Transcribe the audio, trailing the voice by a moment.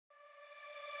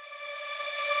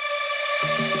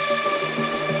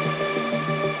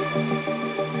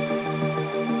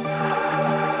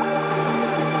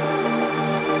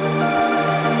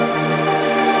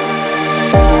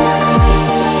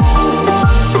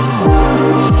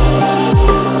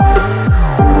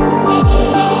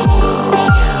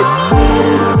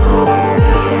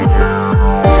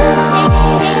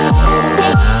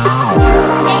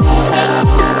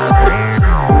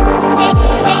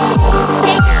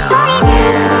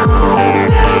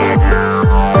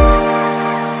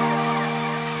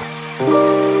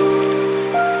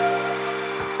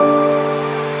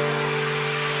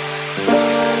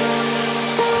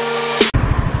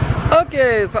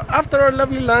our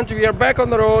lovely lunch. We are back on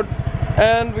the road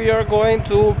and we are going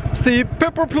to see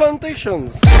pepper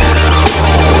plantations.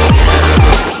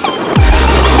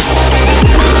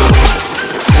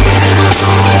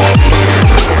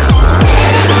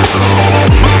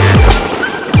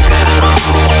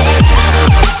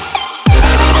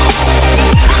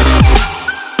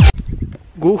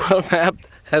 Google Map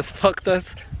has fucked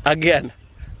us again.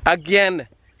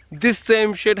 This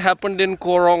same shit happened in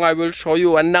Korong, I will show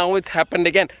you, and now it's happened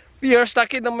again. We are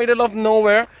stuck in the middle of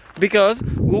nowhere because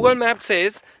Google Map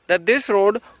says that this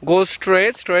road goes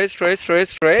straight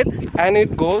and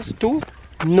it goes to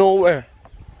nowhere.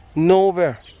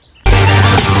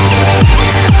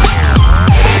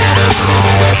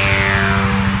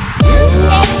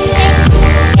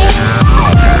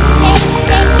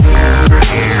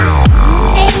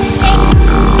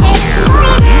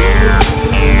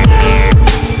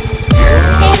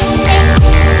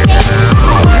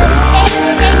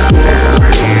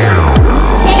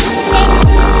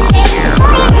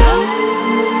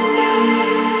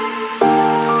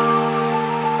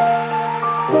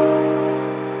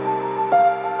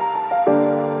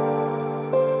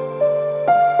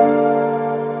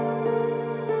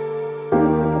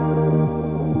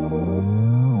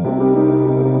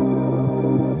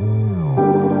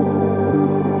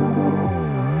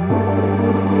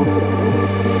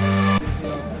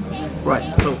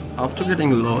 Right, so after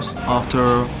getting lost,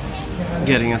 after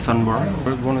getting a sunburn,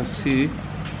 we're gonna see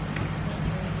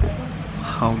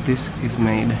how this is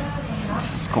made.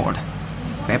 This is called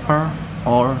pepper,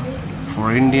 or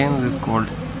for Indians it's called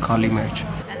Kali Mirch.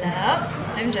 Hello,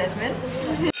 I'm Jasmine.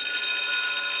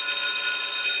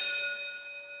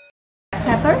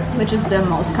 Pepper, which is the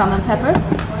most common pepper,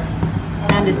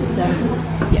 and it's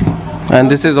yeah.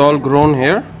 And this is all grown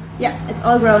here? Yeah, it's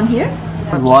all grown here.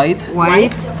 White,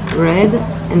 red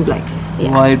and black.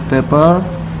 yeah. White pepper,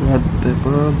 red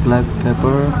pepper, black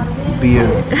pepper, beer.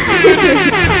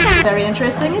 Very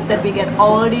interesting is that we get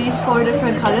all these 4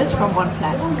 different colors from one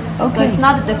plant. Okay. So it's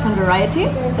not a different variety,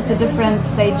 it's a different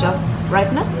stage of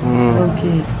ripeness.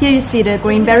 Okay. Here you see the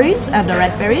green berries and the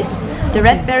red berries. The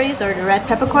red berries or the red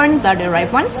peppercorns are the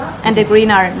ripe ones, and the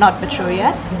green are not mature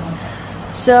yet.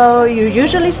 So you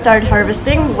usually start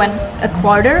harvesting when a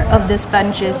quarter of this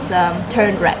bunch is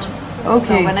turned red. Okay.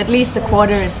 So when at least a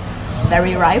quarter is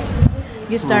very ripe,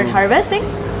 you start harvesting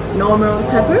normal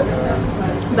pepper.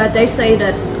 But they say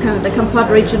that the Kampot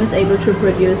region is able to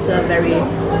produce a very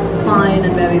fine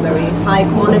and very high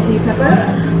quality pepper.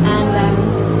 And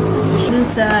this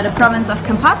is the province of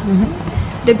Kampot.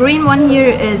 The green one here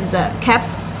is Kep,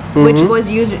 which was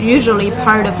usually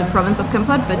part of the province of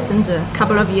Kampot, but since a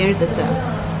couple of years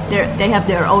they have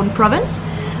their own province.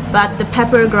 But the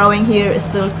pepper growing here is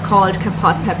still called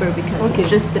Kampot pepper because it's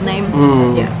just the name.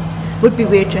 Yeah, would be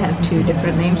weird to have 2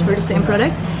 different names for the same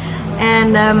product.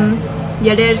 And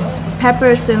yeah, there's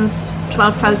pepper since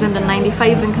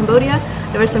 12,095 in Cambodia.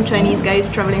 There were some Chinese guys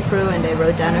traveling through and they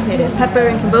wrote down, okay, there's pepper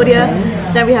in Cambodia.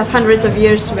 Then we have hundreds of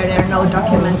years where there are no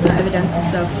documents or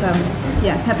evidences of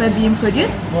yeah, pepper being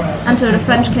produced, until the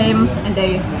French came and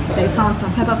they found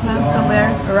some pepper plants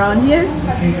somewhere around here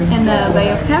in the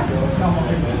Bay of Kep.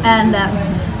 And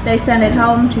they sent it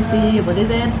home to see what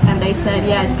is it, and they said,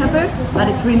 yeah, it's pepper, but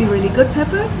it's really good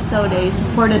pepper. So they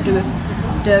supported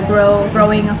the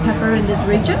growing of pepper in this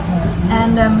region,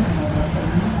 and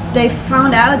they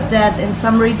found out that in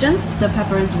some regions the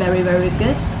pepper is very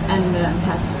good and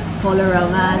has full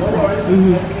aromas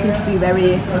and seem to be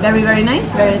very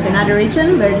nice, whereas in other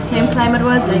region where the same climate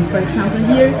was, like for example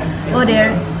here or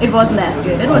there, it wasn't as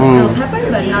good. It was still pepper,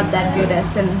 but not that good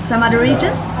as in some other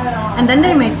regions. And then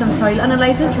they made some soil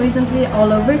analysis recently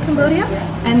all over Cambodia,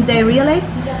 and they realized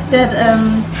that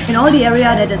in all the area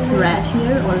that it's red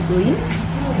here or green,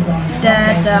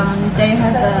 that they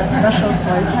have a special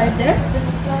soil type there,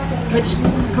 which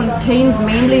contains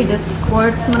mainly this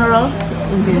quartz mineral.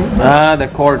 The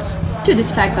quartz. To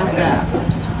this fact of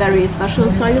the very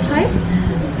special soil type,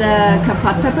 the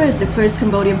Kampot pepper is the first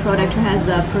Cambodian product who has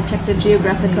a protected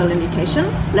geographical indication,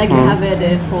 like you have it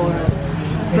for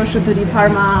prosciutto di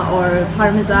Parma or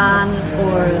Parmesan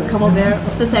or Camembert.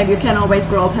 It's to say you can always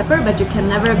grow pepper, but you can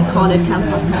never call it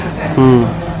Kampot pepper.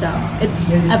 So it's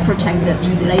a protected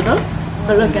label.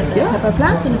 We'll look at the pepper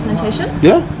plants in the plantation.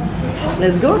 Yeah.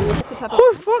 Let's go.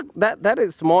 Oh fuck, that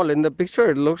is small. In the picture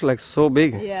it looks like so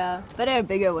big. Yeah, but there are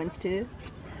bigger ones too.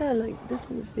 Yeah, like this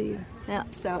one is bigger. Yeah,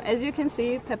 so as you can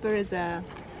see, pepper is a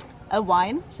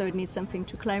wine, so it needs something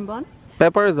to climb on.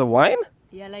 Pepper is a wine?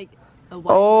 Yeah, like a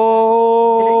wine.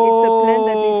 Oh! It's a plant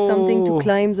that needs something to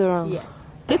climb around. Yes.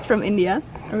 It's from India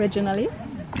originally,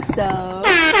 so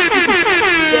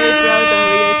there it grows on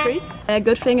real trees. A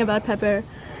good thing about pepper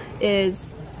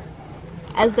is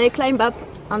as they climb up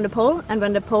on the pole, and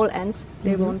when the pole ends,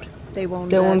 they won't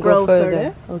grow go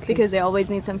further. Okay. because they always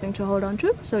need something to hold on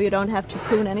to, so you don't have to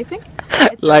prune anything.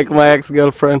 Like my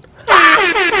ex-girlfriend.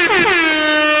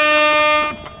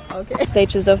 Okay.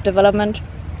 Stages of development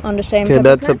on the same. Okay, pepper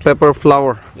that's plant. a pepper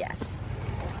flower. Yes.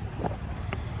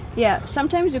 Yeah,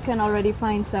 sometimes you can already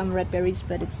find some red berries,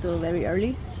 but it's still very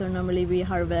early. So normally we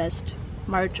harvest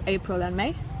March, April and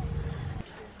May.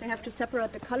 They have to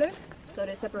separate the colors, so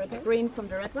they separate the green from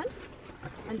the red ones.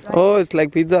 And dry Oh, it's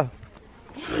like pizza.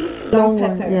 long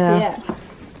pepper. yeah.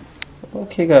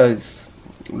 Okay, guys.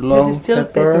 Long This is still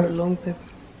pepper, long pepper.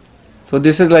 So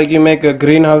this is like you make a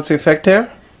greenhouse effect here.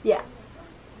 Yeah.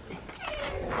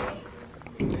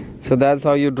 So that's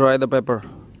how you dry the pepper.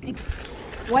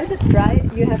 Once it's dry,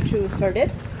 you have to sort it,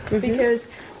 because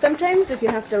sometimes if you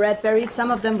have the red berries,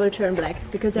 some of them will turn black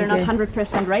because they're not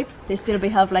 100% ripe. They still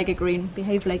behave like a green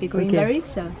berry.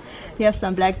 So you have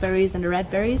some black berries and the red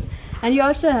berries, and you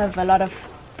also have a lot of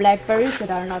blackberries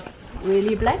that are not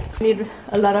really black. You need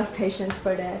a lot of patience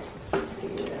for that.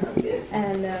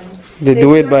 And They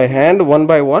do it by hand, one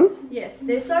by one? yes,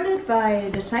 they sort it by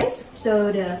the size.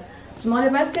 So the smaller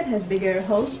basket has bigger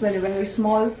holes where the very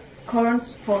small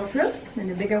corns fall through, and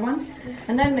the bigger one.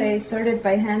 And then they sort it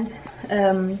by hand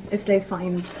if they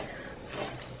find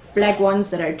black ones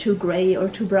that are too gray or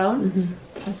too brown,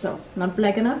 and so not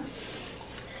black enough.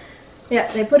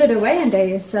 Yeah, they put it away and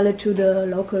they sell it to the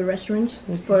local restaurants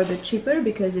for a bit cheaper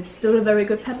because it's still a very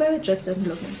good pepper, it just doesn't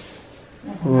look nice.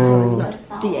 So it's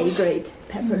not the A grade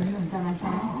pepper.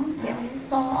 Yeah.